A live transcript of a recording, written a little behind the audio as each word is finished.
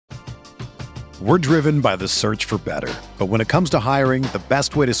We're driven by the search for better. But when it comes to hiring, the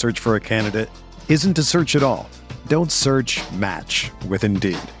best way to search for a candidate isn't to search at all. Don't search, match with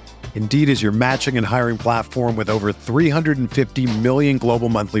Indeed. Indeed is your matching and hiring platform with over 350 million global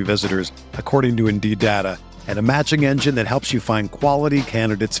monthly visitors, according to Indeed data, and a matching engine that helps you find quality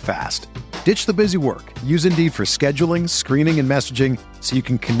candidates fast. Ditch the busy work. Use Indeed for scheduling, screening, and messaging so you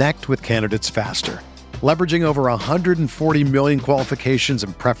can connect with candidates faster. Leveraging over 140 million qualifications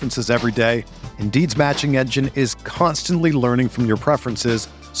and preferences every day, Indeed's matching engine is constantly learning from your preferences,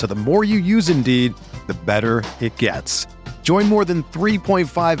 so the more you use Indeed, the better it gets. Join more than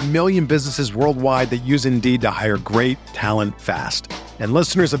 3.5 million businesses worldwide that use Indeed to hire great talent fast. And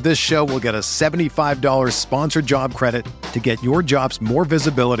listeners of this show will get a $75 sponsored job credit to get your jobs more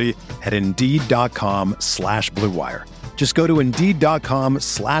visibility at Indeed.com/Blue Wire. Just go to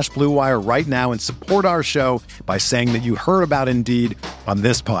Indeed.com/Blue Wire right now and support our show by saying that you heard about Indeed on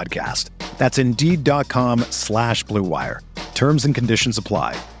this podcast. That's Indeed.com/Blue Wire. Terms and conditions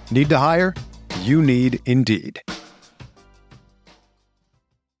apply. Need to hire? You need Indeed.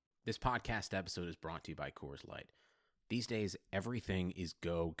 This podcast episode is brought to you by Coors Light. These days, everything is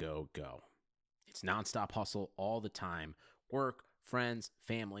go, go, go. It's nonstop hustle all the time. Work, friends,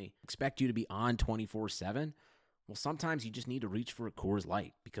 family, expect you to be on 24/7. Well, sometimes you just need to reach for a Coors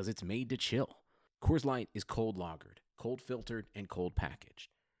Light because it's made to chill. Coors Light is cold lagered, cold filtered, and cold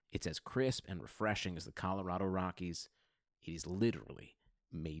packaged. It's as crisp and refreshing as the Colorado Rockies. It is literally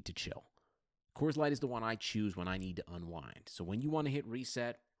made to chill. Coors Light is the one I choose when I need to unwind. So when you want to hit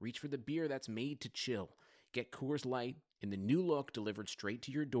reset, reach for the beer that's made to chill. Get Coors Light in the new look delivered straight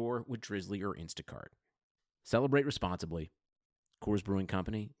to your door with Drizzly or Instacart. Celebrate responsibly. Coors Brewing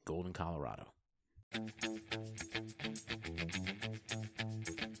Company, Golden, Colorado.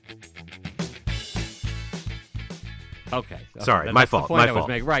 Okay. Sorry, my fault. My fault.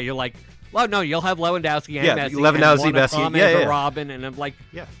 Right, you're like, well, no, you'll have Lewandowski and Messi. Lewandowski, and Messi, yeah. Robin, and I'm like,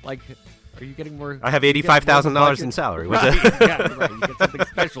 yeah. Like, are you getting more? I have $85,000 in salary. Right, yeah, right. You get something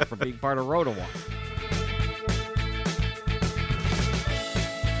special for being part of RotoWire.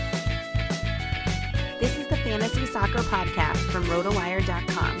 This is the Fantasy Soccer Podcast from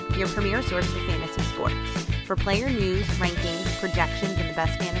RotoWire.com, your premier source of fantasy sports. For player news, rankings, projections, and the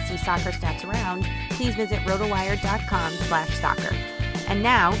best fantasy soccer stats around, please visit RotoWire.com/soccer. And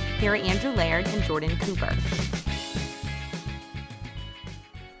now, here are Andrew Laird and Jordan Cooper.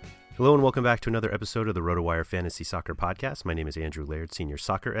 Hello and welcome back to another episode of the RotoWire Fantasy Soccer Podcast. My name is Andrew Laird, Senior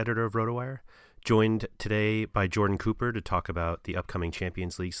Soccer Editor of RotoWire, joined today by Jordan Cooper to talk about the upcoming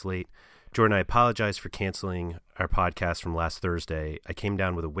Champions League slate. Jordan, I apologize for canceling our podcast from last Thursday. I came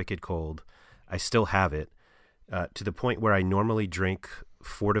down with a wicked cold. I still have it, to the point where I normally drink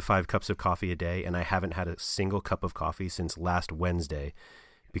 4 to 5 cups of coffee a day, and I haven't had a single cup of coffee since last Wednesday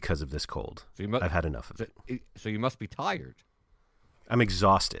because of this cold. So I've had enough of it. So you must be tired. I'm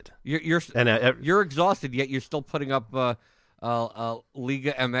exhausted. You're exhausted, yet you're still putting up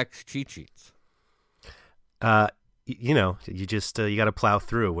Liga MX cheat sheets. You know, you just you got to plow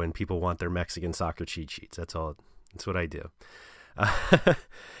through when people want their Mexican soccer cheat sheets. That's all. That's what I do.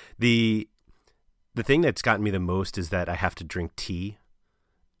 The thing that's gotten me the most is that I have to drink tea,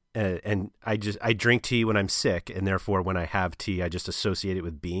 and I drink tea when I'm sick, and therefore when I have tea, I just associate it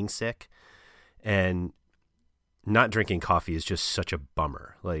with being sick, and not drinking coffee is just such a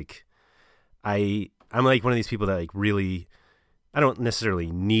bummer. Like I'm like one of these people that like really, I don't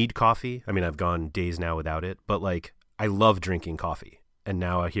necessarily need coffee. I mean, I've gone days now without it, but like I love drinking coffee, and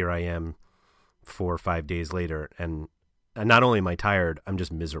now here I am 4 or 5 days later, and not only am I tired, I'm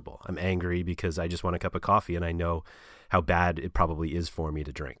just miserable. I'm angry because I just want a cup of coffee, and I know how bad it probably is for me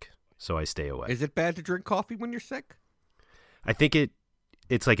to drink, so I stay away. Is it bad to drink coffee when you're sick? I think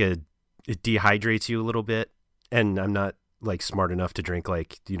it's like it dehydrates you a little bit, and I'm not like smart enough to drink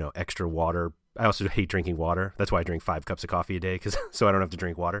like, you know, extra water. I also hate drinking water. That's why I drink 5 cups of coffee a day, so I don't have to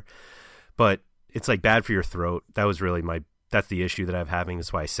drink water. But it's like bad for your throat. That was really that's the issue that I'm having.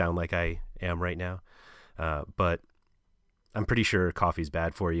 That's why I sound like I am right now. But I'm pretty sure coffee's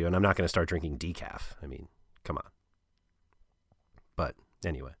bad for you, and I'm not going to start drinking decaf. I mean, come on. But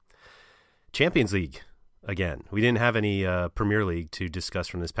anyway, Champions League again. We didn't have any Premier League to discuss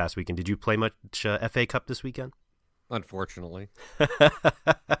from this past weekend. Did you play much FA Cup this weekend? Unfortunately.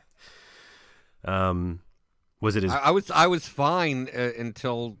 Was it? I was fine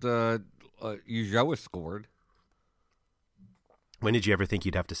until Ulloa scored. When did you ever think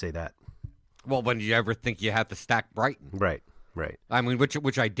you'd have to say that? Well, when did you ever think you had to stack Brighton? Right. I mean,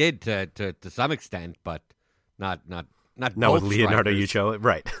 which I did to some extent, but not with Leonardo Ulloa,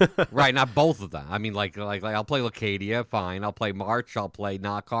 right? Right, not both of them. I mean, like I'll play Lacadia, fine. I'll play March. I'll play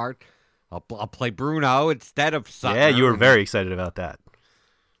Knockhart. I'll play Bruno instead of Sutton. Yeah, you were very excited about that.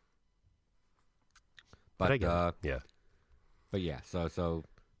 But yeah. But yeah, so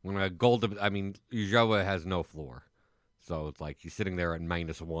when a Ulloa has no floor. So it's like he's sitting there at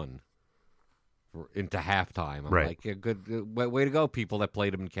 -1 into halftime. I'm like, yeah, good way to go, people that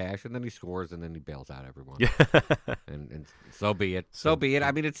played him in cash. And then he scores, and then he bails out everyone. Yeah. and so be it. So be it.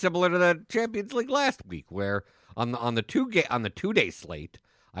 I mean, it's similar to the Champions League last week, where on the 2-day slate,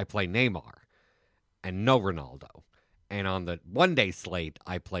 I play Neymar and no Ronaldo. And on the 1-day slate,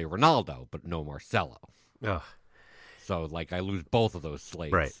 I play Ronaldo, but no Marcelo. Ugh. So, like, I lose both of those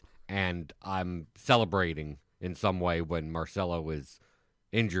slates. Right. And I'm celebrating in some way when Marcelo is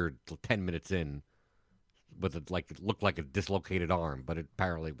injured 10 minutes in with it looked like a dislocated arm, but it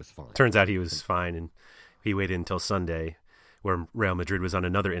apparently was fine. Turns out he was fine, and he waited until Sunday, where Real Madrid was on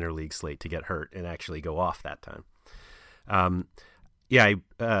another interleague slate, to get hurt and actually go off that time. I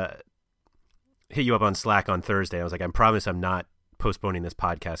hit you up on Slack on Thursday. I was like, I promise I'm not postponing this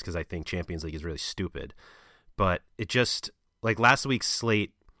podcast because I think Champions League is really stupid. But it just, like last week's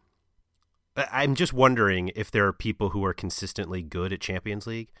slate, I'm just wondering if there are people who are consistently good at Champions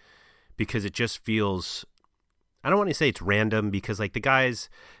League, because it just feels, I don't want to say it's random, because like the guys,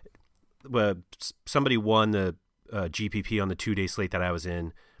 somebody won the GPP on the 2-day slate that I was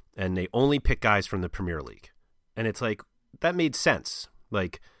in, and they only pick guys from the Premier League. And it's like, that made sense.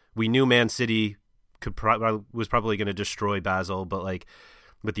 Like, we knew Man City was probably going to destroy Basel, but like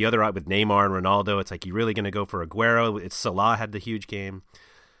with the other, with Neymar and Ronaldo, it's like, you really going to go for Aguero? It's Salah had the huge game.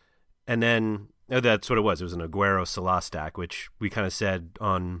 And then that's what it was. It was an Aguero-Salah stack, which we kind of said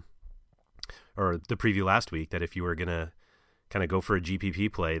on, or the preview last week, that if you were going to kind of go for a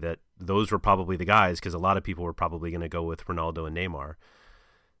GPP play, that those were probably the guys, because a lot of people were probably going to go with Ronaldo and Neymar.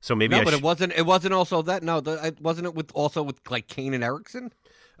 So maybe it wasn't also that. No, wasn't it with like Kane and Eriksen?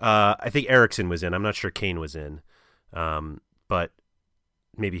 I think Eriksen was in. I'm not sure Kane was in, but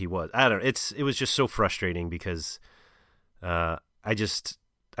maybe he was. I don't know. It was just so frustrating, because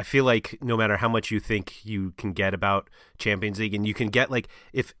I feel like no matter how much you think you can get about Champions League, and you can get, like,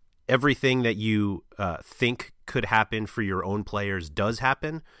 if everything that you think could happen for your own players does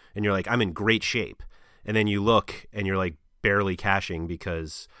happen, and you're like, I'm in great shape, and then you look and you're like barely cashing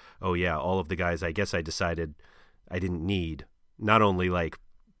because, oh yeah, all of the guys I guess I decided I didn't need, not only like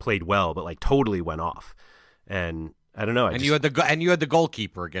played well, but like totally went off. And I don't know. You had the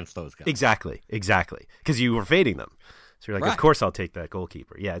goalkeeper against those guys. Exactly. Because you were fading them. So you're like, right. Of course I'll take that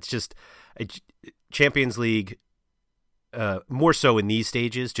goalkeeper. Yeah, it's just Champions League, more so in these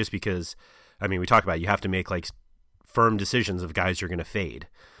stages, just because, I mean, we talk about you have to make like firm decisions of guys you're going to fade.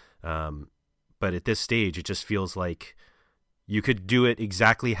 But at this stage, it just feels like you could do it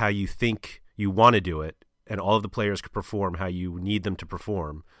exactly how you think you want to do it, and all of the players could perform how you need them to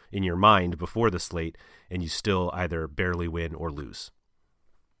perform in your mind before the slate, and you still either barely win or lose.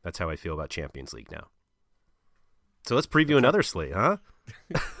 That's how I feel about Champions League now. So let's preview another slate, huh?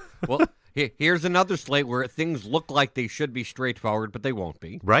 Well, here's another slate where things look like they should be straightforward, but they won't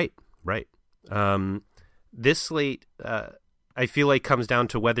be. Right. This slate, I feel like, comes down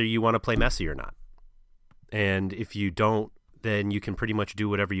to whether you want to play Messi or not. And if you don't, then you can pretty much do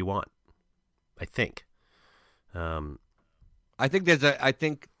whatever you want, I think. I think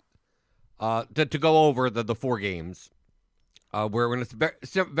to go over the 4 games, we're in a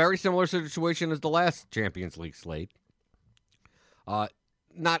very similar situation as the last Champions League slate.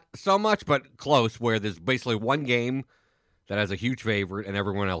 Not so much, but close, where there's basically one game that has a huge favorite and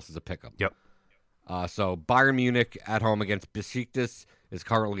everyone else is a pickup. Yep. So Bayern Munich at home against Besiktas is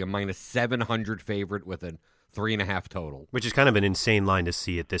currently a -700 favorite with a 3.5 total. Which is kind of an insane line to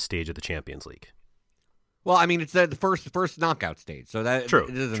see at this stage of the Champions League. Well, I mean, it's the first knockout stage, so that true,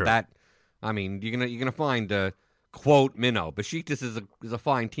 it isn't true. that. I mean, you're gonna find quote Minnow. Besiktas is a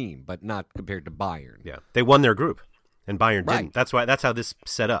fine team, but not compared to Bayern. Yeah, they won their group, and Bayern right. didn't. That's how this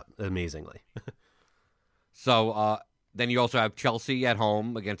set up amazingly. So then you also have Chelsea at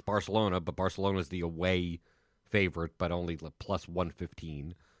home against Barcelona, but Barcelona's the away favorite, but only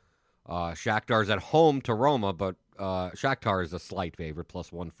 +115. Shakhtar's at home to Roma, but Shakhtar is a slight favorite,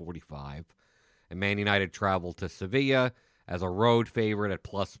 +145. And Man United travel to Sevilla as a road favorite at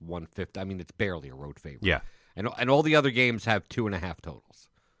 +150. I mean, it's barely a road favorite. Yeah. And all the other games have 2.5 totals,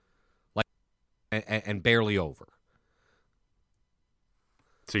 and barely over.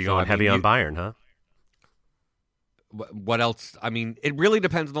 So you're going heavy on Bayern, huh? What else? I mean, it really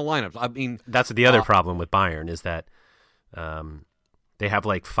depends on the lineups. I mean, that's the other problem with Bayern is that they have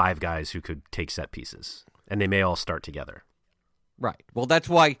like 5 guys who could take set pieces, and they may all start together. Right. Well, that's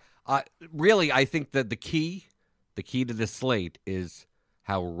why. Really, I think that the key to this slate is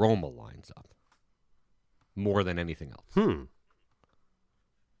how Roma lines up more than anything else.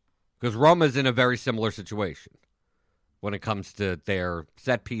 Because Roma's in a very similar situation when it comes to their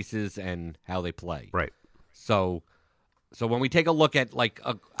set pieces and how they play. Right. So when we take a look at, like,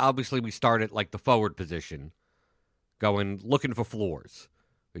 obviously we start at, like, the forward position, looking for floors.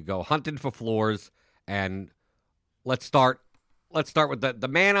 We go hunting for floors, and let's start with the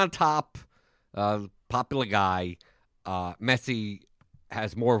man on top, popular guy. Messi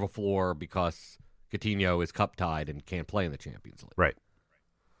has more of a floor because Coutinho is cup-tied and can't play in the Champions League. Right.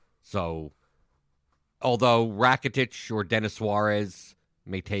 So, although Rakitic or Denis Suarez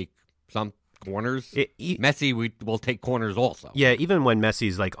may take some corners, Messi will take corners also. Yeah, even when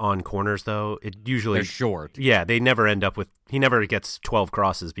Messi's like on corners, though, it usually they're short. Yeah, they never end up with. He never gets 12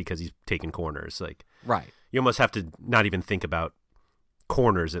 crosses because he's taking corners. Like, right. You almost have to not even think about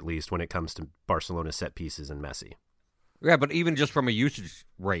corners, at least when it comes to Barcelona set pieces and Messi. Yeah, but even just from a usage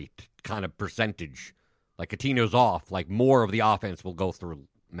rate kind of percentage, like Coutinho's off, like more of the offense will go through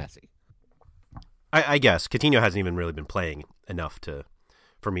Messi. I guess Coutinho hasn't even really been playing enough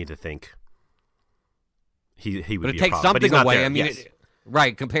for me to think he would be a problem. But it takes something away. There. I mean, yes.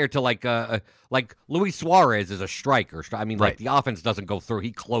 Right, compared to like Luis Suarez is a striker. I mean, like, the offense doesn't go through.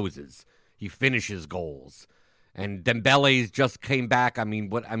 He closes. He finishes goals. And Dembele's just came back. I mean,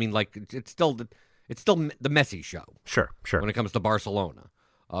 it's still the Messi show. Sure. When it comes to Barcelona.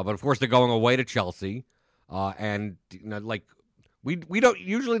 But of course they're going away to Chelsea. And like we don't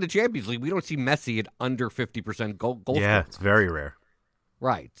usually the Champions League, we don't see Messi at under 50% goal. Yeah, it's very rare.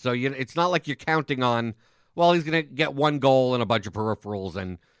 Right. So it's not like you're counting on, well, he's going to get one goal and a bunch of peripherals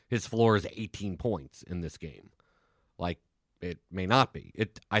and his floor is 18 points in this game. Like, it may not be.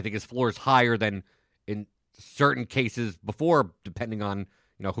 I think his floor is higher than in certain cases before, depending on,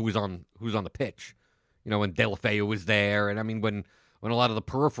 who's on the pitch. When Deulofeu was there, and I mean when a lot of the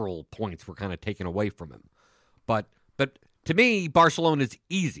peripheral points were kind of taken away from him. But to me, Barcelona is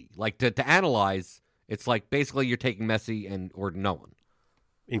easy. Like, to analyze, it's like basically you're taking Messi or no one.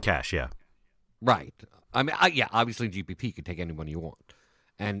 In cash, yeah. Right. I mean, obviously GPP could take anyone you want.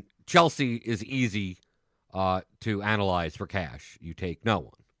 And Chelsea is easy to analyze for cash. You take no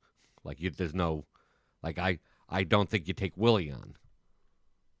one. Like, there's no, like, I don't think you take Willian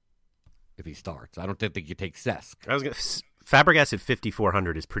if he starts. I don't think you take Cesc. Fabregas at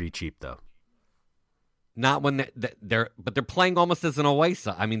 5,400 is pretty cheap, though. Not when they're playing almost as an away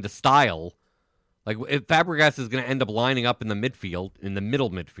side. I mean, the style, like, if Fabregas is going to end up lining up in the middle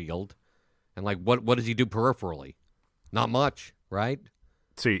midfield, and like, what does he do peripherally? Not much, right?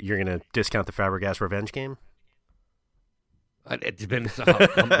 So you're going to discount the Fabregas revenge game? It's been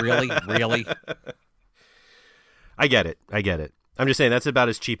really. I get it. I'm just saying that's about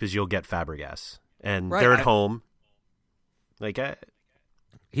as cheap as you'll get Fabregas, and they're at home. Like,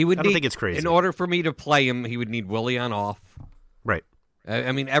 he would. I don't think it's crazy. In order for me to play him, he would need Willian off. Right.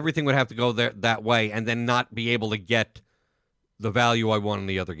 I mean, everything would have to go that way, and then not be able to get the value I want in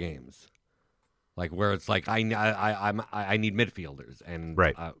the other games. Like, where it's like I need midfielders, and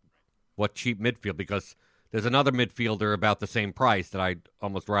what cheap midfield, because there's another midfielder about the same price that I'd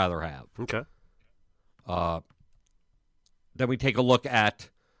almost rather have. Okay. Then we take a look at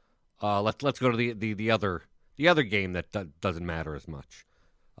let's go to the other game that doesn't matter as much,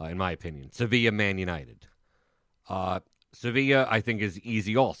 in my opinion. Sevilla Man United. Sevilla, I think, is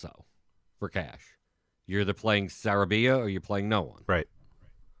easy also for cash. You're either playing Sarabia or you're playing no one. Right.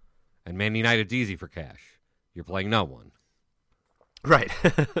 And Man United's easy for cash. You're playing no one. Right.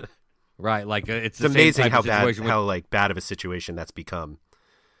 Right. Like, it's amazing how bad of a situation that's become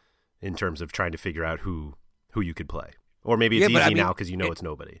in terms of trying to figure out who you could play. Or maybe it's easy now because it's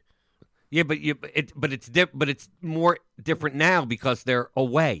nobody. Yeah, but it's more different now because they're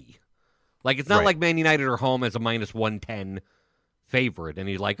away. Like, it's not like Man United are home as a -110 favorite, and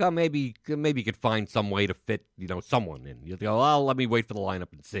you're like, oh, maybe you could find some way to fit someone in. You go, oh, let me wait for the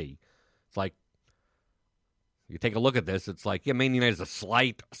lineup and see. It's like, you take a look at this. It's like, yeah, Man United is a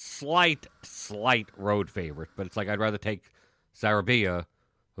slight road favorite, but it's like I'd rather take Sarabia,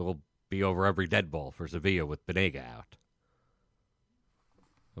 who will be over every dead ball for Sevilla with Banega out.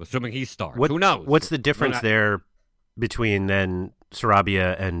 I'm assuming he starts. Who knows? What's the difference there between then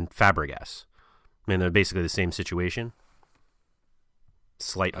Sarabia and Fabregas? I mean, they're basically the same situation.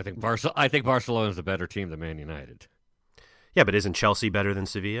 Slight. I think Barcelona is a better team than Man United. Yeah, but isn't Chelsea better than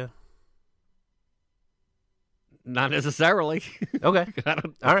Sevilla? Not necessarily. Okay.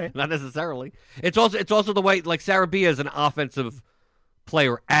 All right. Not necessarily. It's also the way, like, Sarabia is an offensive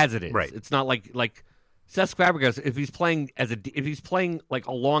player as it is. Right. It's not like Cesc Fabregas, if he's playing like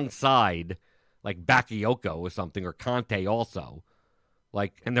alongside like Bakayoko or something, or Conte also,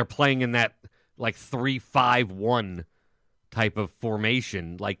 Like, and they're playing in that like 3-5-1 type of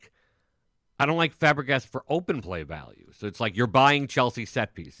formation. Like, I don't like Fabregas for open play value. So it's like you're buying Chelsea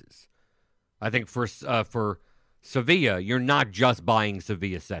set pieces. I think for Sevilla, you're not just buying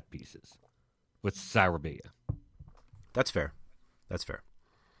Sevilla set pieces with Sarabia. That's fair. That's fair.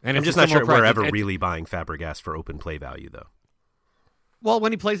 And I'm it's just a not sure similar we're price. ever It's- really buying Fabregas for open play value, though. Well,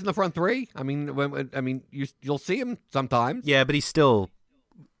 when he plays in the front three, I mean, you'll see him sometimes. Yeah, but he's still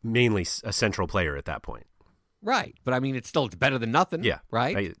mainly a central player at that point. Right. But I mean, it's better than nothing. Yeah.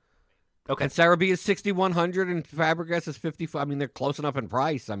 Right. Okay. And Sarabia is 6,100 and Fabregas is 55. I mean, they're close enough in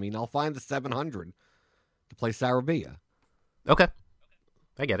price. I mean, I'll find the 700 to play Sarabia. Okay.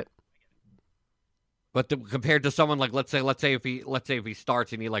 I get it. But compared to someone like let's say if he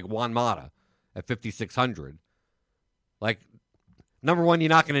starts and he like Juan Mata at 5,600, like number one, you're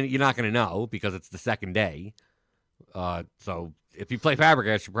not gonna know because it's the second day. So if you play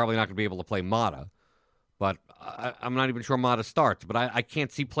Fabregas, you're probably not gonna be able to play Mata. But I'm not even sure Mata starts. But I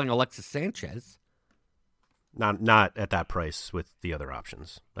can't see playing Alexis Sanchez. Not at that price with the other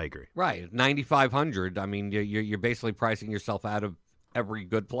options. I agree. Right, 9,500. I mean, you're basically pricing yourself out of every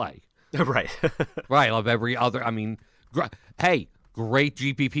good play. Right. Right, of every other. I mean, hey, great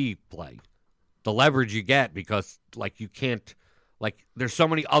GPP play. The leverage you get because like you can't there's so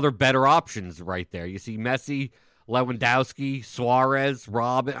many other better options right there. You see Messi, Lewandowski, Suarez,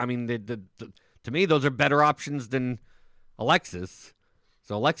 Robin. I mean, to me, those are better options than Alexis.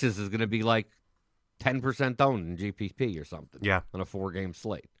 So Alexis is going to be like 10% owned in GPP or something. Yeah. On a 4-game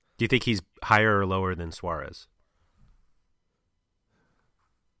slate. Do you think he's higher or lower than Suarez?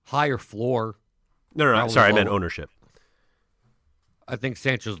 Higher floor. No. Probably Sorry, I meant lower. ownership. I think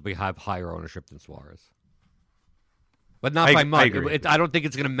Sanchez will have higher ownership than Suarez. But not I by much. agree. I don't think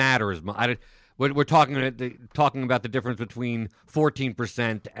it's going to matter as much. We're talking about the difference between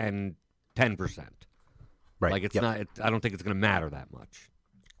 14% and 10%. Right. Like it's Yep. not. I don't think it's going to matter that much.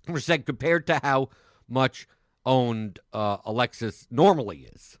 We're saying compared to how much owned Alexis normally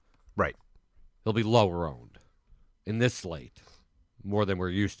is, Right. he'll be lower owned in this slate, more than we're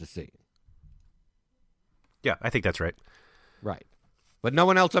used to seeing. Yeah, I think that's right. Right. But no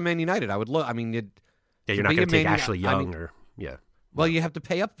one else on Man United. I would look. I mean, Yeah, to you're not be going a to take Man- Ashley I Young mean- or yeah. well, you have to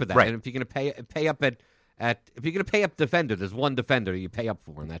pay up for that. Right. And if you're going to pay up at if you're going to pay up defender, there's one defender you pay up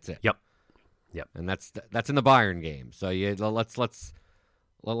for, and that's it. Yep. And that's in the Bayern game. So let's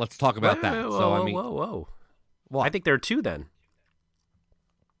talk about that. So I mean, whoa. what? I think there are two then.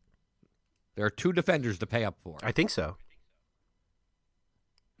 There are two defenders to pay up for. I think so.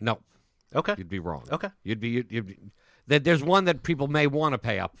 No, Okay. you'd be wrong. Okay. You'd be there's one that people may want to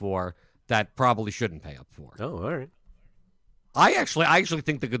pay up for that probably shouldn't pay up for. Oh, all right. I actually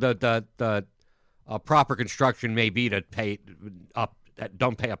think the proper construction may be to pay up.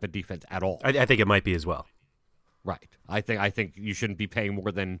 Don't pay up a defense at all. I think it might be as well. Right. I think you shouldn't be paying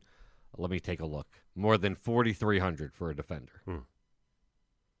more than. Let me take a look. More than 4,300 for a defender.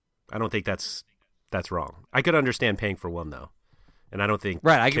 I don't think that's wrong. I could understand paying for one though, and I don't think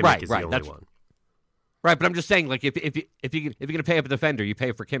Right, Kimmich is the right. only That's one. right. But I'm just saying, like, if you're gonna pay up a defender, you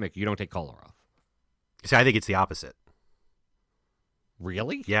pay for Kimmich. You don't take Kolarov. See, I think it's the opposite.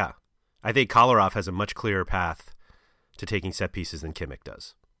 Really? Yeah, I think Kolarov has a much clearer path to taking set pieces than Kimmich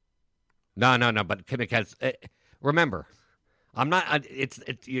does. No. But Kimmich has. Remember, I'm not.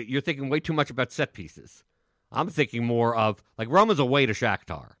 You're thinking way too much about set pieces. I'm thinking more of like Roma's away to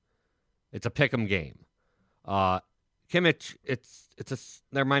Shakhtar. It's a pick'em game. Kimmich,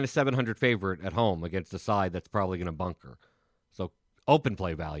 they're minus 700 favorite at home against a side that's probably going to bunker. So open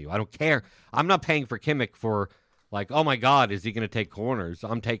play value. I don't care. I'm not paying for Kimmich for like, oh my God, is he going to take corners?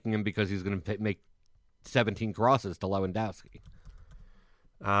 I'm taking him because he's going to make 17 crosses to Lewandowski.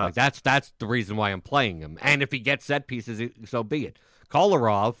 Like that's the reason why I'm playing him. And if he gets set pieces, so be it.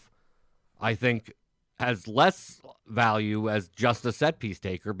 Kolarov, I think, has less value as just a set piece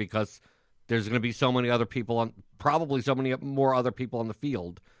taker because there's going to be so many other people probably so many more other people on the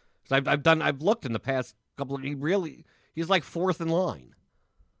field. So I've looked in the past couple of, he's like fourth in line.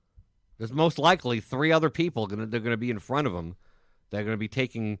 There's most likely three other people they're going to be in front of him. They're going to be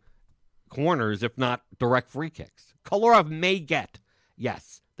taking corners, if not direct free kicks. Kolarov may get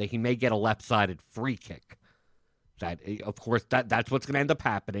a left-sided free kick. That, of course, that's what's going to end up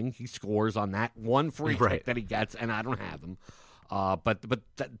happening. He scores on that one free kick that he gets, and I don't have him. But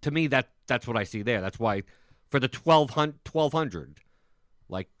to me, that's what I see there. That's why for the 1,200,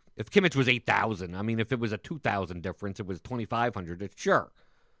 like if Kimmich was 8,000, I mean, if it was a 2,000 difference, it was 2,500. Sure.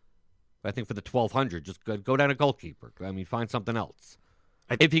 But I think for the 1,200, just go down a goalkeeper. I mean, find something else.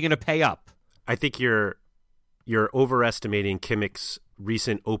 If you're going to pay up, I think you're overestimating Kimmich's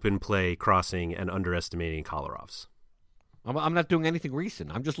recent open play crossing and underestimating Kolarovs. I'm not doing anything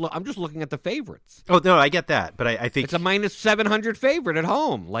recent. I'm just looking at the favorites. Oh no, I get that, but I think it's a minus 700 favorite at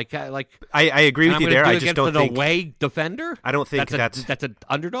home. I agree with you there. I just don't think an away defender. I don't think that's an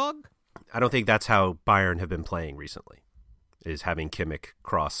underdog. I don't think that's how Bayern have been playing recently. Is having Kimmich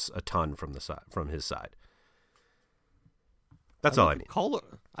cross a ton from his side. That's all I mean.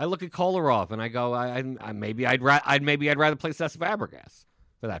 I look at Kolarov and I go, maybe I'd rather play Cesc Fabregas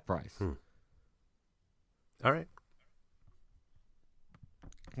for that price. All right.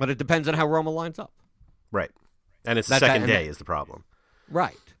 But it depends on how Roma lines up. Right. And it's the second day is the problem.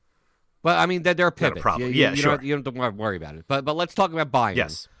 Right. But, I mean, there are pivots. Not a problem. You Sure. You don't have to worry about it. But let's talk about Bayern.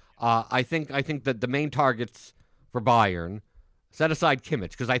 Yes. I think that the main targets for Bayern, set aside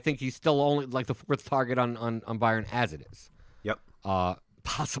Kimmich, because I think he's still only like the fourth target on Bayern as it is. Yep.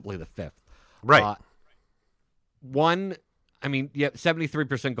 Possibly the fifth. Right.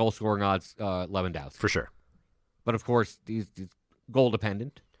 73% goal scoring odds, Lewandowski. For sure. But, of course, he's goal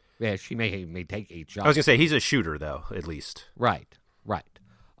dependent. Yeah, she may take 8 shots. I was going to say, he's a shooter, though, at least. Right.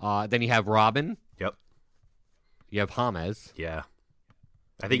 Then you have Robin. Yep. You have James. Yeah.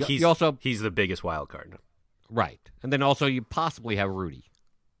 I think he's the biggest wild card. Right. And then also you possibly have Rudy.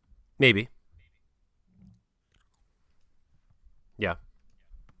 Maybe. Yeah.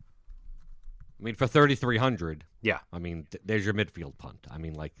 I mean, for 3,300. Yeah. I mean, there's your midfield punt. I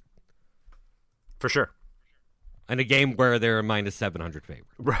mean, for sure. In a game where they're a minus 700 favorite.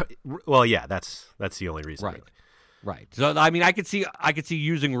 Right. Well, yeah, that's the only reason. Right. Really. Right. So, I mean, I could see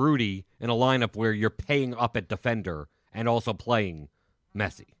using Rudy in a lineup where you're paying up at defender and also playing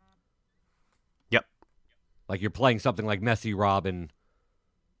Messi. Yep. Like you're playing something like Messi, Robin,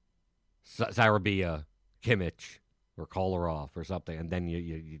 Sarabia, Kimmich, or Kolarov or something, and then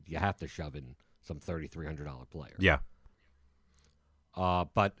you have to shove in some $3,300 player. Yeah.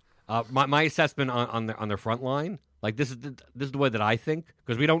 But my assessment on their front line, like this is the way that I think,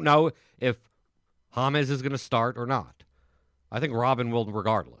 because we don't know if James is going to start or not. I think Robin will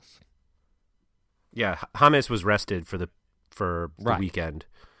regardless. Yeah, James was rested for the Right. weekend.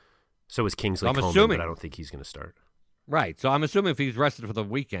 So was Kingsley I'm Coman, assuming, but I don't think he's going to start. Right. So I'm assuming if he's rested for the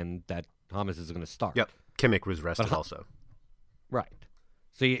weekend that James is going to start. Yep. Kimmich was rested also. Right.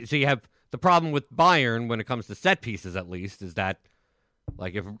 So you have the problem with Bayern when it comes to set pieces, at least, is that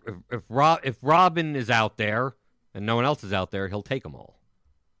like if Robin is out there and no one else is out there, he'll take them all.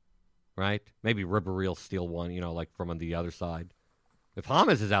 Right? Maybe Ribéry will steal one, like from on the other side. If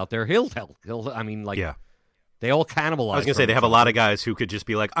James is out there, he'll Yeah. They all cannibalize. I was going to say they have a lot of guys who could just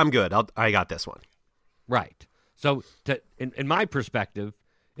be like, "I'm good. I got this one." Right. So, in my perspective,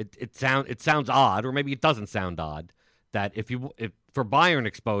 it sounds odd, or maybe it doesn't sound odd, that if for Bayern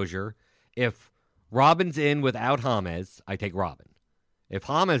exposure, if Robin's in without James, I take Robin. If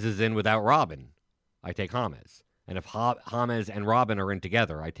James is in without Robin, I take James. And if James and Robin are in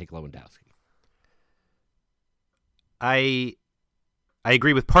together, I take Lewandowski. I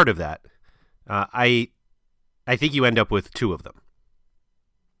agree with part of that. I think you end up with 2 of them.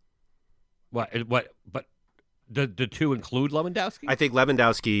 What? But the 2 include Lewandowski? I think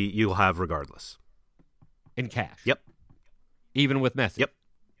Lewandowski you'll have regardless. In cash? Yep. Even with Messi? Yep.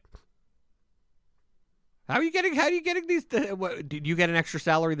 How are you getting these? Do you get an extra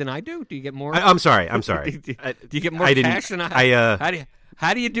salary than I do? Do you get more? I'm sorry. do you get more cash than I?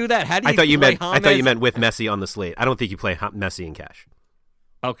 How do you do that? How do you? I thought you meant with Messi on the slate. I don't think you play Messi in cash.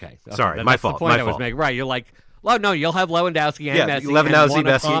 Okay. Sorry, my fault. The point I was making. Right, you're like, well, no, you'll have Lewandowski and Messi, Lewandowski, and one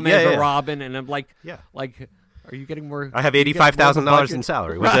Messi, of James or Robin, and I'm like, yeah, like, are you getting more? I have $85,000 in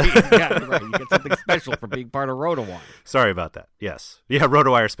salary. Right, yeah, right. You get something special for being part of RotoWire. Sorry about that. Yes, yeah,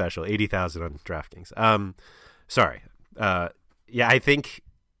 RotoWire special, $80,000 on DraftKings. Sorry. Yeah, I think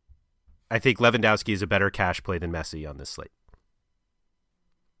Lewandowski is a better cash play than Messi on this slate.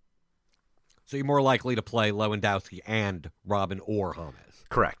 So you're more likely to play Lewandowski and Robin or James.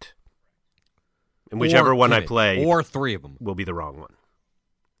 Correct. And whichever one I play, or 3 of them, will be the wrong one.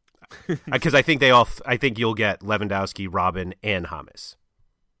 Because I think I think you'll get Lewandowski, Robin, and James.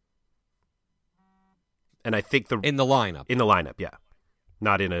 And I think in the lineup, yeah,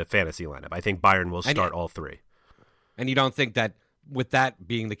 not in a fantasy lineup. I think Bayern will start all 3. And you don't think that with that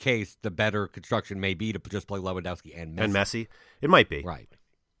being the case, the better construction may be to just play Lewandowski and Messi? It might be. Right.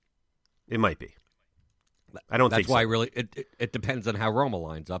 It might be. I don't think so. That's why really it depends on how Roma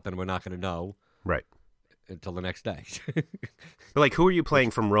lines up, and we're not going to know right until the next day. But like, who are you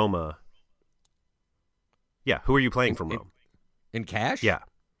playing from Roma? Yeah, who are you playing from Roma? In cash? Yeah.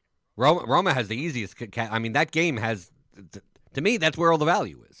 Roma has the easiest cash. I mean, that game has, to me, that's where all the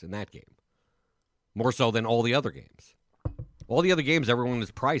value is in that game. More so than all the other games. All the other games, everyone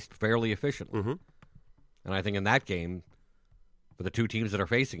is priced fairly efficiently. Mm-hmm. And I think in that game, for the two teams that are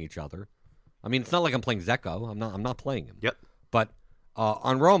facing each other, I mean, it's not like I'm playing Zeko. I'm not playing him. Yep. But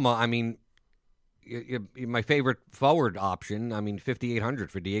on Roma, I mean, my favorite forward option, I mean,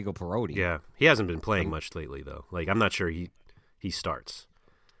 5,800 for Diego Perotti. Yeah, he hasn't been playing much lately, though. Like, I'm not sure he starts.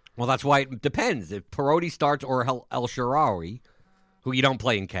 Well, that's why it depends. If Perotti starts or El Shaarawy, who you don't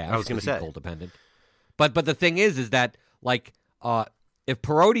play in cash. I was going to say. Goal dependent. But the thing is that, like, if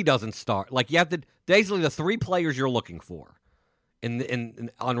Perotti doesn't start, like, you have to, basically the three players you're looking for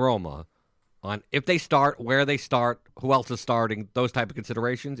on Roma, on if they start, where they start, who else is starting, those type of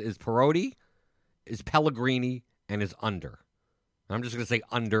considerations, is Perotti, is Pellegrini, and is under. I'm just going to say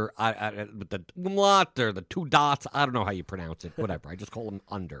under, with the umlaut or the two dots. I don't know how you pronounce it. Whatever. I just call him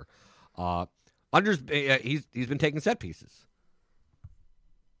under. Under's he's been taking set pieces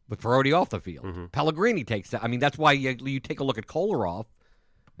with Perotti off the field. Mm-hmm. Pellegrini takes that. I mean, that's why you take a look at Kolarov,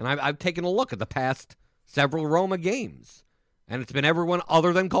 and I've taken a look at the past several Roma games, and it's been everyone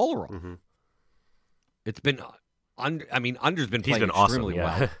other than Kolarov. Mm-hmm. It's been under. I mean, under's been playing awesome, extremely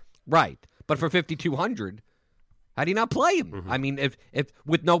yeah. well, right? But for 5,200. How do you not play him? Mm-hmm. I mean, if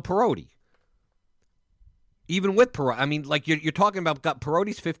with no Perotti, even with Perotti, I mean, like you're talking about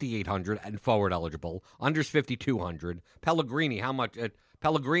Perotti's 5,800 and forward eligible, under's 5,200. Pellegrini, how much?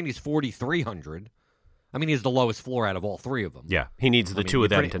 Pellegrini's 4,300. I mean, he's the lowest floor out of all three of them. Yeah, he needs the two of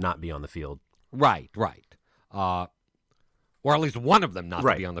them pretty, to not be on the field. Right. Or at least one of them not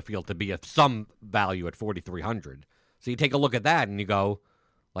right. to be on the field to be of some value at 4,300. So you take a look at that and you go,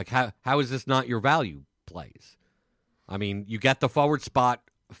 like, how is this not your value plays? I mean, you get the forward spot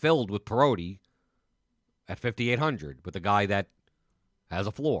filled with Perotti at 5,800 with a guy that has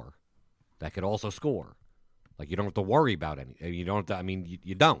a floor that could also score. Like, you don't have to worry about any. You don't. Have to, I mean,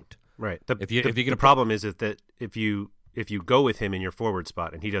 you don't. Right. The problem is that if you go with him in your forward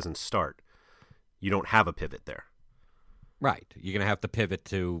spot and he doesn't start, you don't have a pivot there. Right. You're going to have to pivot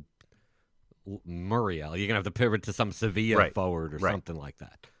to Muriel. You're going to have to pivot to some Sevilla forward or something like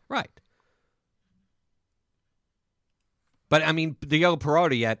that. Right. But, I mean, Diego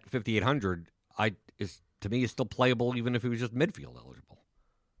Perotti at 5,800 to me is still playable even if he was just midfield eligible.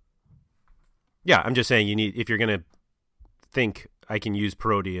 Yeah, I'm just saying if you're going to think I can use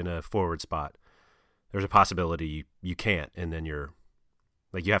Perotti in a forward spot, there's a possibility you can't, and then you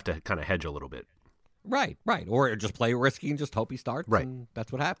have to kind of hedge a little bit. Right. Or just play risky and just hope he starts, and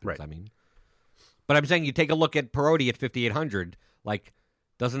that's what happens. Right. I mean, but I'm saying you take a look at Perotti at 5,800, like,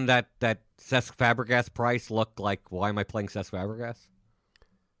 doesn't that Cesc Fabregas price look like, why am I playing Cesc Fabregas?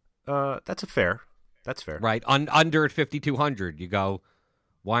 That's fair. Right. Under at 5,200, you go,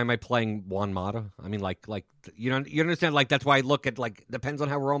 why am I playing Juan Mata? I mean, like you understand, like, that's why I look at, like, depends on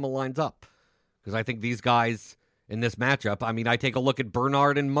how Roma lines up. Because I think these guys in this matchup, I mean, I take a look at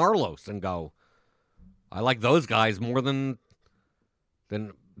Bernard and Marlos and go, I like those guys more than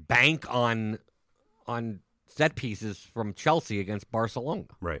bank on set pieces from Chelsea against Barcelona.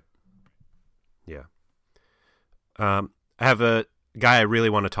 Right. Yeah. I have a guy I really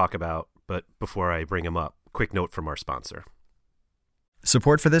want to talk about, but before I bring him up, quick note from our sponsor.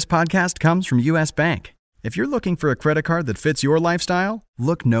 Support for this podcast comes from U.S. Bank. If you're looking for a credit card that fits your lifestyle,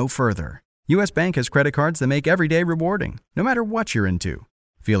 look no further. U.S. Bank has credit cards that make every day rewarding, no matter what you're into.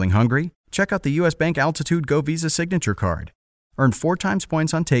 Feeling hungry? Check out the U.S. Bank Altitude Go Visa Signature Card. Earn 4 times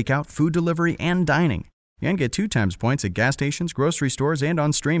points on takeout, food delivery, and dining. And get 2 times points at gas stations, grocery stores, and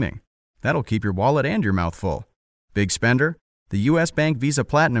on streaming. That'll keep your wallet and your mouth full. Big spender? The U.S. Bank Visa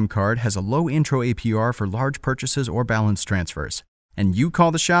Platinum Card has a low intro APR for large purchases or balance transfers. And you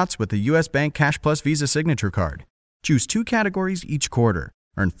call the shots with the U.S. Bank Cash Plus Visa Signature Card. Choose 2 categories each quarter.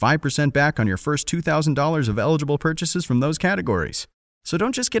 Earn 5% back on your first $2,000 of eligible purchases from those categories. So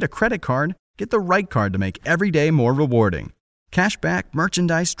don't just get a credit card, get the right card to make every day more rewarding. Cashback,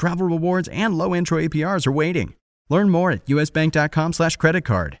 merchandise, travel rewards, and low intro APRs are waiting. Learn more at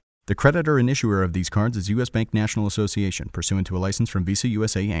usbank.com/creditcard. The creditor and issuer of these cards is U.S. Bank National Association, pursuant to a license from Visa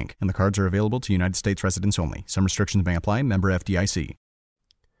USA Inc., and the cards are available to United States residents only. Some restrictions may apply. Member FDIC.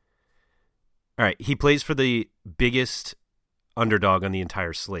 All right, he plays for the biggest underdog on the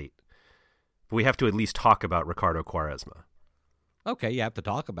entire slate. But we have to at least talk about Ricardo Quaresma. Okay, you have to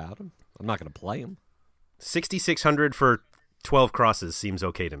talk about him. I'm not going to play him. 6,600 for 12 crosses seems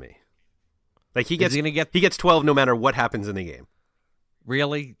okay to me. Like, he gets 12 no matter what happens in the game.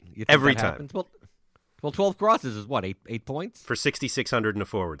 Really? You think every that time. Happens? Well, 12 crosses is what, 8 points for 6,600 in a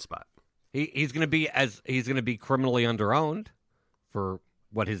forward spot. He's going to be criminally underowned for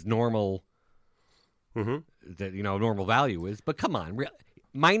what his normal, normal value is. But come on,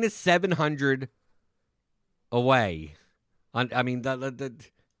 minus 700 away I mean,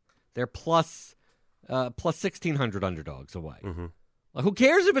 they're plus 1,600 underdogs away. Mm-hmm. Who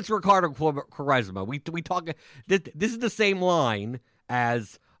cares if it's Ricardo Quaresma? We talk. This is the same line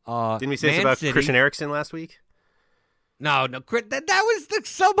as. Didn't we say Man this about City. Christian Eriksen last week? No, that was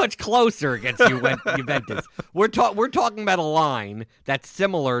so much closer against Juventus. We're talking about a line that's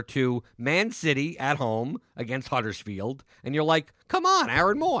similar to Man City at home against Huddersfield, and you're like, come on,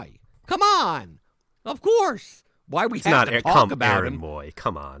 Aaron Moy, come on, of course. Why we have to talk about Aaron him? Moy,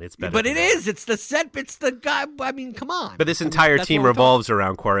 come on, it's better. But than it that. is. It's the set. It's the guy. I mean, come on. But this entire That's team what we're revolves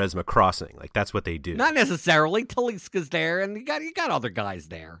around Quaresma crossing. Like that's what they do. Not necessarily. Talisca's there, and you got other guys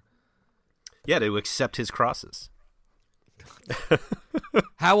there. Yeah, to accept his crosses.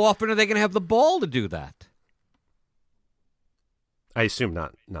 How often are they going to have the ball to do that? I assume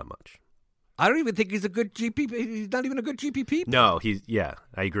not much. I don't even think he's a good GPP. He's not even a good GPP. No,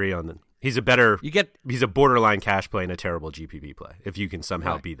 I agree on the. He's a better. He's a borderline cash play and a terrible GPP play. If you can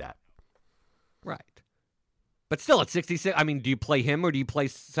somehow be that. Right. But still, at 66, I mean, do you play him or do you play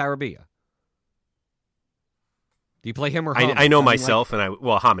Sarabia? Do you play him or Hamas? I know myself,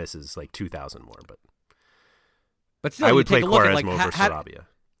 Hamas is like 2,000 more, but still, I would play Quaresma over Sarabia.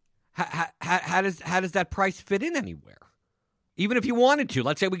 How does that price fit in anywhere? Even if you wanted to,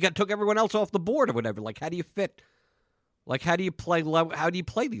 let's say we took everyone else off the board or whatever. Like, how do you fit? Like, how do you play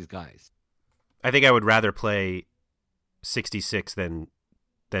these guys? I think I would rather play 66 than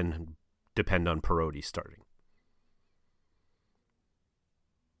depend on Perotti starting.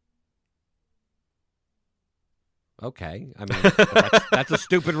 Okay, I mean that's a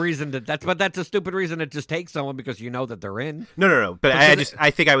stupid reason that's a stupid reason to just take someone because you know that they're in. No. But I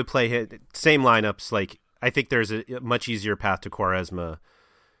think I would play him, same lineups. Like I think there's a much easier path to Quaresma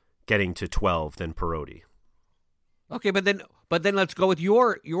getting to 12 than Perotti. Okay, but then let's go with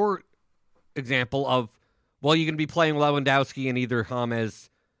your example of you're going to be playing Lewandowski and either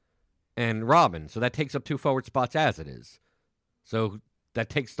James and Robin, so that takes up 2 forward spots as it is. So that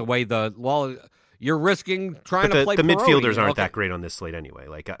takes away you're risking trying to play the Perotti. Midfielders aren't that great on this slate anyway.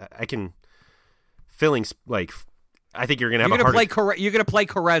 Like I can filling like I think you're going to have you're going to play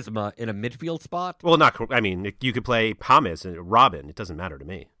Quaresma in a midfield spot. Well, not. I mean, you could play James and Robin. It doesn't matter to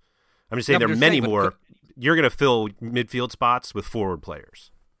me. I'm just saying there are many more. You're going to fill midfield spots with forward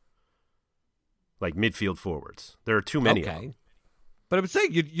players, like midfield forwards. There are too many. Okay, but I'm saying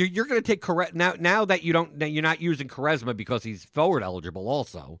you're going to take now that you're not using Quaresma because he's forward eligible.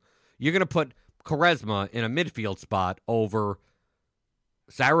 Also, you're going to put Quaresma in a midfield spot over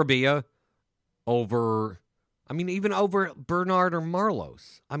Sarabia, even over Bernard or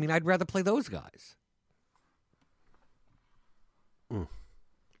Marlos. I mean, I'd rather play those guys.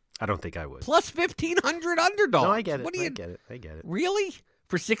 I don't think I would. Plus 1,500 underdogs. No, I get it. I get it. Really?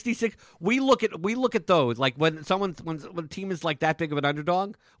 For 66, we look at those like when a team is like that big of an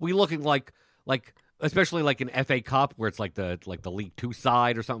underdog, we look at like especially like an FA Cup where it's like the League 2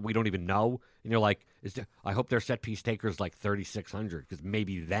 side or something we don't even know, and you're like, I hope their set piece taker is like 3,600 because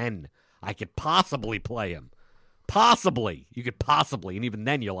maybe then I could possibly play him. Possibly, you could possibly, and even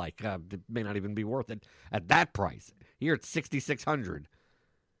then you're like, it may not even be worth it at that price. Here it's 6,600,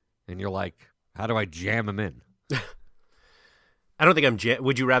 and you're like, how do I jam him in? I don't think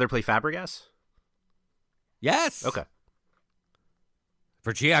would you rather play Fabregas? Yes. Okay. For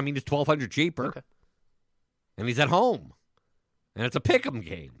it's 1,200 cheaper. Okay. And he's at home. And it's a pick'em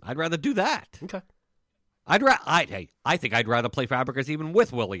game. I'd rather do that. Okay. I think I'd rather play Fabregas even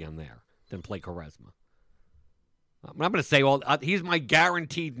with Willian there than play Quaresma. I'm not going to say he's my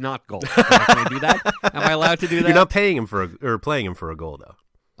guaranteed not goal. Can I do that? Am I allowed to do that? You're not paying him or playing him for a goal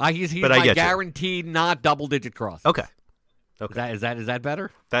though. He's my guaranteed not double-digit cross. Okay. Is that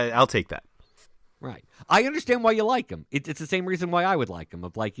better? I'll take that. Right. I understand why you like him. It's the same reason why I would like him.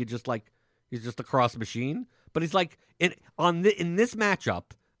 Of like he's just a cross machine. But he's like in this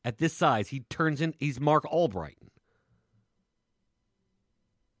matchup at this size, he's Mark Albrighton.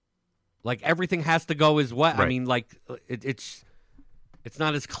 Like everything has to go as well. Right. I mean, like it's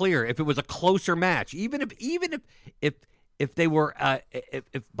not as clear. If it was a closer match, even if they were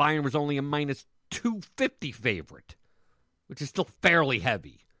if Bayern was only a minus 250 favorite, which is still fairly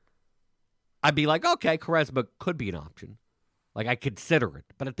heavy, I'd be like, okay, Quaresma could be an option. Like, I consider it.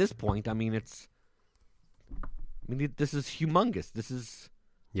 But at this point, this is humongous. This is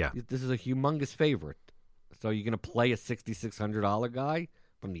a humongous favorite. So you're going to play a $6,600 guy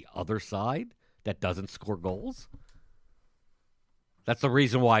from the other side that doesn't score goals? That's the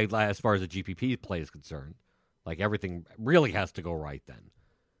reason why, as far as the GPP play is concerned, like, everything really has to go right then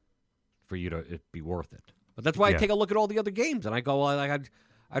for you to it be worth it. But that's why I take a look at all the other games, and I go,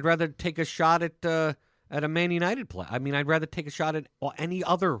 I'd rather take a shot at at a Man United play. I mean, I'd rather take a shot at any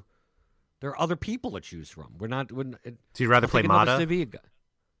other. There are other people to choose from. We're not. So you'd rather play Mata? Sevilla guy.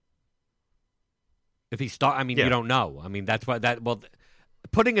 If he start, I mean, you don't know. I mean, that's why that. Well,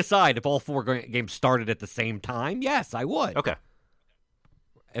 putting aside if all 4 games started at the same time, yes, I would. Okay.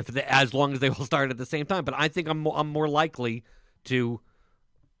 As long as they all start at the same time, but I think I'm more likely to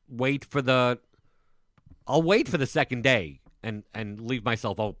wait for the. I'll wait for the second day and leave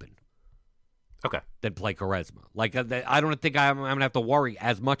myself open. Okay. Than play Quaresma. Like I don't think I'm gonna have to worry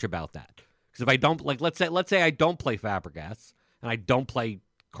as much about that because if I don't let's say I don't play Fabregas and I don't play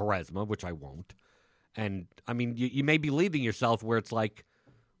Quaresma, which I won't, and I mean you may be leaving yourself where it's like,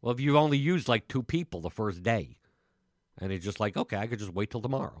 well, if you only used like 2 people the first day, and it's just like, okay, I could just wait till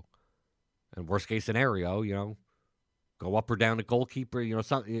tomorrow, and worst case scenario, go up or down a goalkeeper, you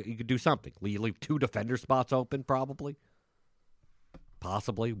could do something. You leave 2 defender spots open probably.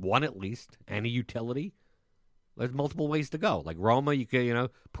 Possibly 1 at least, any utility. There's multiple ways to go. Like Roma, you could,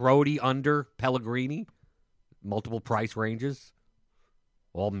 Perotti under Pellegrini, multiple price ranges,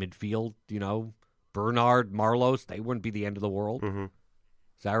 all midfield. Bernard, Marlos, they wouldn't be the end of the world. Mm-hmm.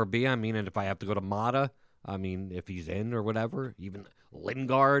 Sarabia, I mean, and if I have to go to Mata, I mean, if he's in or whatever, even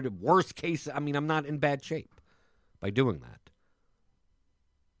Lingard. Worst case, I mean, I'm not in bad shape by doing that.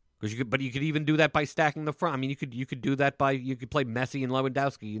 But you could even do that by stacking the front. I mean, you could do that by you could play Messi and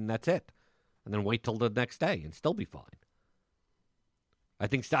Lewandowski and that's it, and then wait till the next day and still be fine. I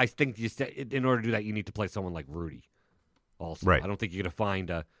think in order to do that, you need to play someone like Rudy. Also, right. I don't think you're going to find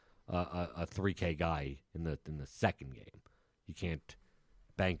a 3K guy in the second game. You can't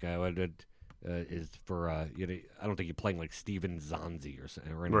bank. Is for I don't think you're playing like Steven Zanzi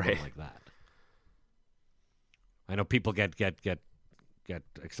or anything like that. I know people get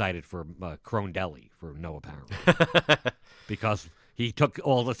excited for Crondelli for no apparent reason because he took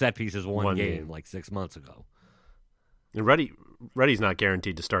all the set pieces one game like 6 months ago. And Reddy's not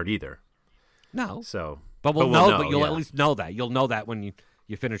guaranteed to start either. No. So, but we'll know. But you'll at least know that. You'll know that when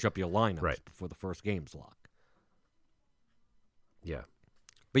you finish up your lineups before the first game's lock. Yeah.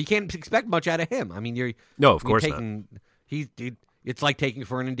 But you can't expect much out of him. I mean, of course not. It's like taking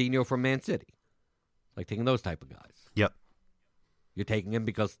Fernandinho from Man City. Like taking those type of guys. Yep. You're taking him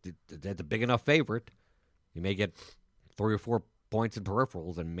because that's a big enough favorite. You may get 3 or 4 points in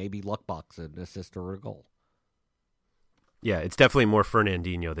peripherals and maybe luck box an assist or a goal. Yeah, it's definitely more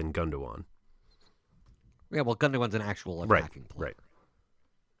Fernandinho than Gundogan. Yeah, well, Gundogan's an actual attacking player. Right.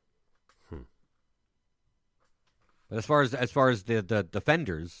 But as far as the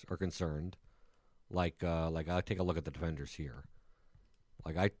defenders are concerned, like I take a look at the defenders here.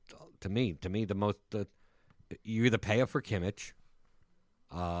 To me the most you either pay up for Kimmich.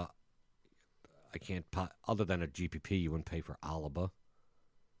 I can't other than a GPP. You wouldn't pay for Alaba.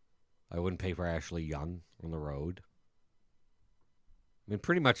 I wouldn't pay for Ashley Young on the road. I mean,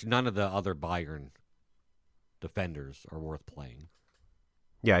 pretty much none of the other Bayern defenders are worth playing.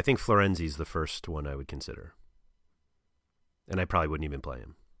 Yeah, I think Florenzi's the first one I would consider. And I probably wouldn't even play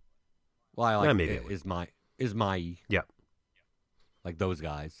him. Well, I like maybe Ismail. Yeah. Like those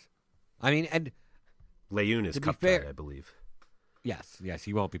guys. I mean, and Leyoun is cup guy, I believe. Yes,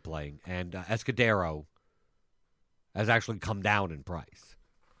 he won't be playing. And Escudero has actually come down in price.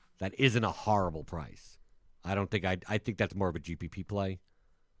 That isn't a horrible price. I think that's more of a GPP play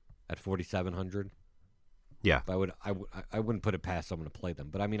at 4,700. Yeah. But I wouldn't put it past someone to play them.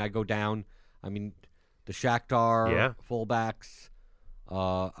 But I mean, I go down. I mean, the Shakhtar fullbacks.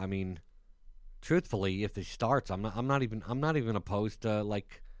 I mean, truthfully, if he starts, I'm not even opposed to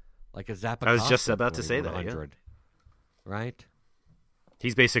like a Zapata. I was just about to say that. Yeah. Right.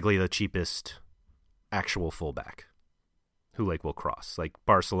 He's basically the cheapest actual fullback who will cross. Like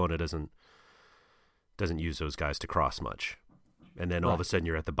Barcelona doesn't use those guys to cross much. And then all of a sudden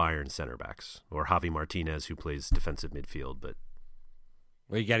you're at the Bayern center backs or Javi Martinez who plays defensive midfield, but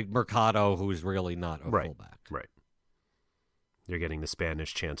you get Mercado who's really not a fullback. Right. You're getting the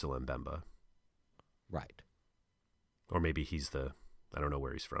Spanish Chancellor Mbemba. Right. Or maybe he's I don't know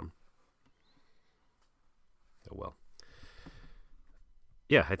where he's from. Oh well.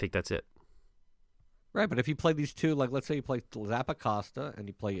 Yeah, I think that's it. Right, but if you play these two, let's say you play Zappacosta and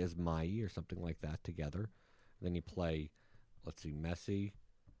you play Ismail or something like that together, then you play, let's see, Messi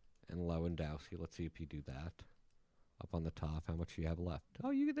and Lewandowski. Let's see if you do that. Up on the top, how much do you have left?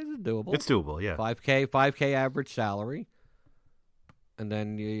 Oh, this is doable. It's doable, yeah. 5K average salary. And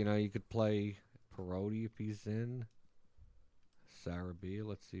then, you could play Perotti if he's in. Sarabia,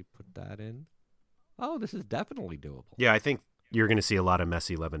 let's see, put that in. Oh, this is definitely doable. Yeah, I think you're going to see a lot of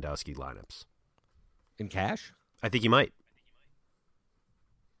Messi Lewandowski lineups. In cash? I think you might.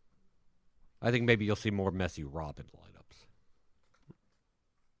 I think maybe you'll see more Messi Robin lineups.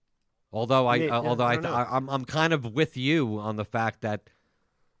 Although I'm kind of with you on the fact that,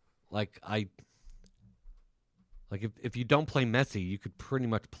 if you don't play Messi, you could pretty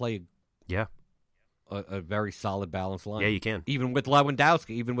much play a very solid balanced line. Yeah, you can. Even with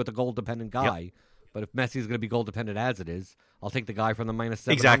Lewandowski, even with a goal-dependent guy. Yep. But if Messi's going to be goal-dependent as it is, I'll take the guy from the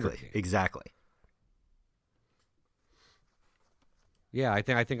 -700. Exactly. Yeah, I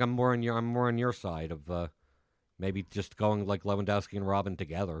think I'm more on your side of maybe just going like Lewandowski and Robin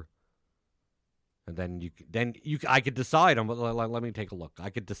together. And then I could decide on. Let me take a look. I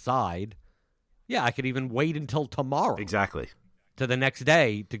could decide. Yeah, I could even wait until tomorrow. Exactly. To the next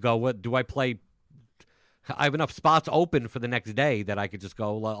day to go. What do I play? I have enough spots open for the next day that I could just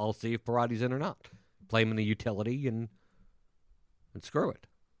go. I'll see if Parati's in or not. Play him in the utility and screw it.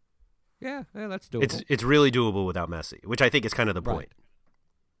 Yeah, that's doable. It's really doable without Messi, which I think is kind of the point.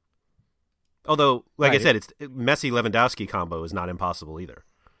 Although, like I said, it's Messi-Lewandowski combo is not impossible either.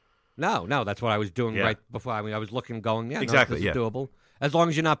 No, that's what I was doing right before. I mean, I was looking, going, exactly, this is doable. As long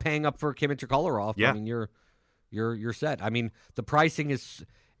as you're not paying up for Kimmich or Kolarov, I mean, you're set. I mean, the pricing is.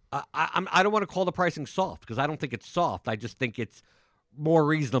 I don't want to call the pricing soft because I don't think it's soft. I just think it's more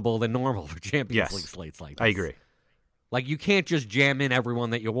reasonable than normal for Champions League slates like this. I agree. Like, you can't just jam in everyone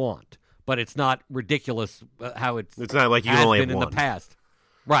that you want, but it's not ridiculous how it's not like you only have been in the past.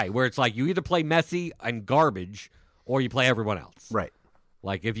 Right, where it's like you either play Messi and garbage or you play everyone else. Right.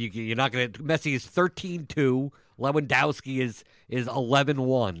 Like, if you're not going to – Messi is 13-2, Lewandowski is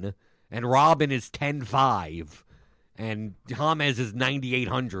 11-1, and Robin is 10-5, and James is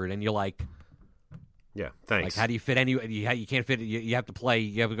 9,800, and you're like – yeah, thanks. Like, how do you fit any? You can't fit. You have to play.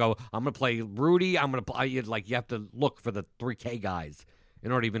 You have to go. I'm going to play Rudy. I'm going to play. Like, you have to look for the 3K guys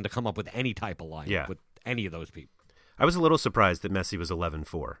in order even to come up with any type of line with any of those people. I was a little surprised that Messi was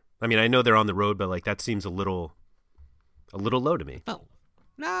 11-4. I mean, I know they're on the road, but like that seems a little low to me.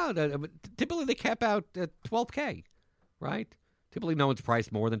 No. Typically they cap out at 12K, right? Typically no one's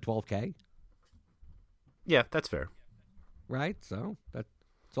priced more than 12K. Yeah, that's fair. Right. So that's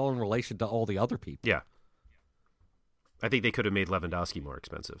all in relation to all the other people. Yeah. I think they could have made Lewandowski more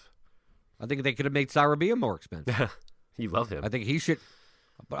expensive. I think they could have made Sarabia more expensive. You love him. I think he should.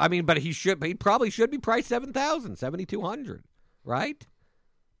 But he probably should be priced 7,000, 7,200, right?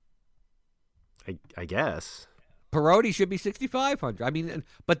 I guess. Perotti should be 6,500. I mean,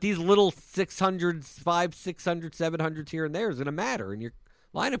 but these little 600s, 500, 600, 700s here and there is going to matter in your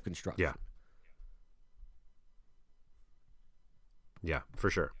lineup construction. Yeah. Yeah,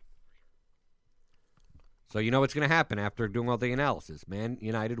 for sure. So you know what's going to happen after doing all the analysis. Man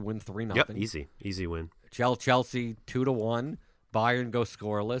United win 3-0. Yep, easy win. Chelsea 2-1. Bayern go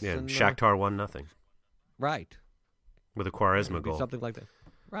scoreless. Yeah, and Shakhtar 1-0. Right. With a Quaresma goal. Something like that.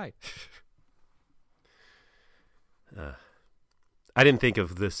 Right. I didn't think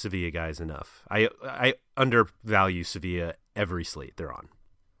of the Sevilla guys enough. I undervalue Sevilla every slate they're on.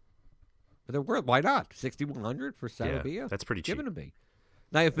 But they're worth. Why not? 6,100 for Sarabia? Yeah, that's pretty cheap. Given to me.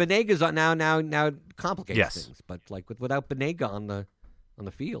 Now, if Banega's on now complicates things. But like without Banega on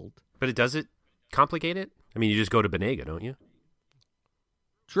the field. But does it complicate it? I mean, you just go to Banega, don't you?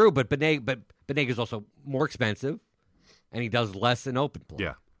 True, but Banega's also more expensive, and he does less in open play.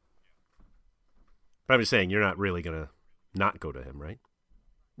 Yeah. But I'm just saying, you're not really going to not go to him, right?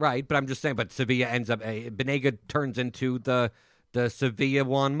 Right, but I'm just saying, but Sevilla ends up, Banega turns into the Sevilla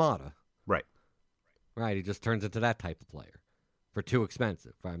Juan Mata. Right. Right, he just turns into that type of player for too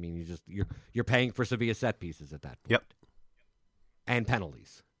expensive. I mean, you're paying for Sevilla set pieces at that point. Yep. And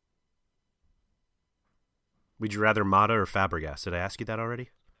penalties. Would you rather Mata or Fabregas? Did I ask you that already?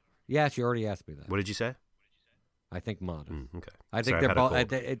 Yes, you already asked me that. What did you say? I think Mata. Okay. I think they're both.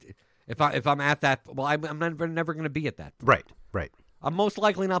 If I'm at that, well, I'm never going to be at that point. Right. I'm most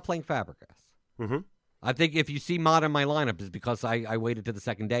likely not playing Fabregas. Mm-hmm. I think if you see Mata in my lineup, is because I waited to the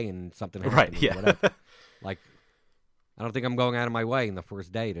second day and something happened. Right. Yeah. Whatever. Like, I don't think I'm going out of my way in the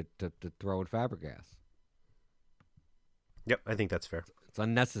first day to throw in Fabregas. Yep, I think that's fair. It's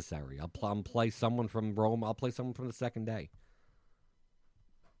unnecessary. I'll play someone from Rome. I'll play someone from the second day.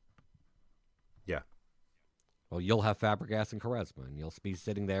 Yeah. Well, you'll have Fabregas and Quaresma, and you'll be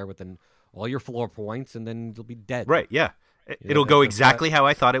sitting there with all your floor points, and then you'll be dead. Right, yeah. It'll go exactly how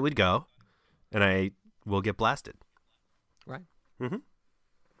I thought it would go, and I will get blasted. Right. Mm-hmm.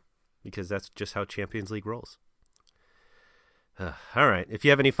 Because that's just how Champions League rolls. All right. If you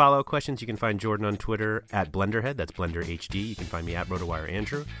have any follow-up questions, you can find Jordan on Twitter at BlenderHead. That's BlenderHD. You can find me at RotoWire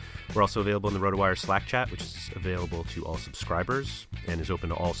Andrew. We're also available in the RotoWire Slack chat, which is available to all subscribers and is open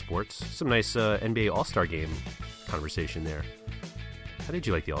to all sports. Some nice NBA All-Star Game conversation there. How did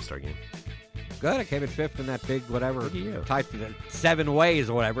you like the All-Star Game? good. I came in 5th in that big whatever. Look at you. Typed it 7 ways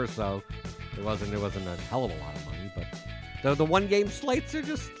or whatever. So it wasn't a hell of a lot of money. But the 1-game slates are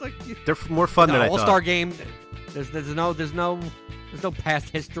just like They're more fun than I thought. All-Star game. There's no past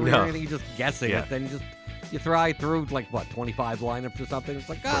history or anything. You're just guessing it. Then you try through 25 lineups or something. It's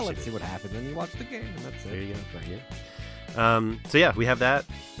like, let's see what happens. And you watch the game, and that's it. There you go. So yeah, we have that.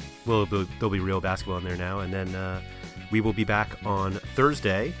 There'll be real basketball in there now, and then we will be back on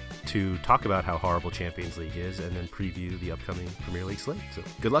Thursday to talk about how horrible Champions League is, and then preview the upcoming Premier League slate. So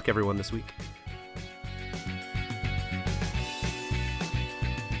good luck, everyone, this week.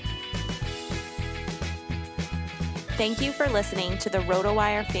 Thank you for listening to the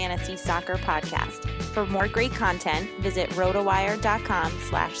RotoWire Fantasy Soccer Podcast. For more great content, visit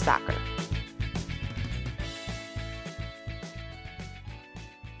rotowire.com/soccer.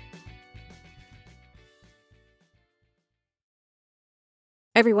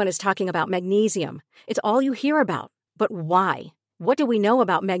 Everyone is talking about magnesium. It's all you hear about. But why? What do we know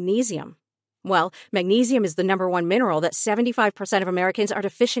about magnesium? Well, magnesium is the #1 mineral that 75% of Americans are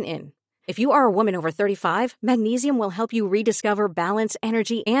deficient in. If you are a woman over 35, magnesium will help you rediscover balance,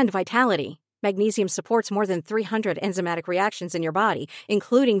 energy, and vitality. Magnesium supports more than 300 enzymatic reactions in your body,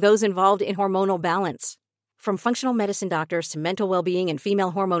 including those involved in hormonal balance. From functional medicine doctors to mental well-being and female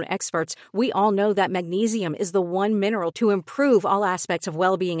hormone experts, we all know that magnesium is the one mineral to improve all aspects of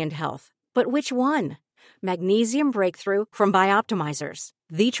well-being and health. But which one? Magnesium Breakthrough from Bioptimizers,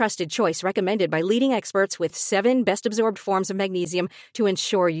 the trusted choice recommended by leading experts with 7 best-absorbed forms of magnesium to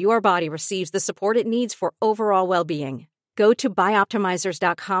ensure your body receives the support it needs for overall well-being. Go to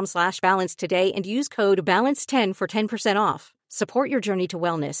bioptimizers.com/balance today and use code BALANCE10 for 10% off. Support your journey to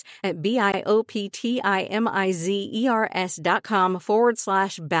wellness at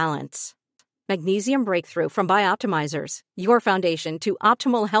bioptimizers.com/balance. Magnesium Breakthrough from Bioptimizers, your foundation to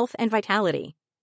optimal health and vitality.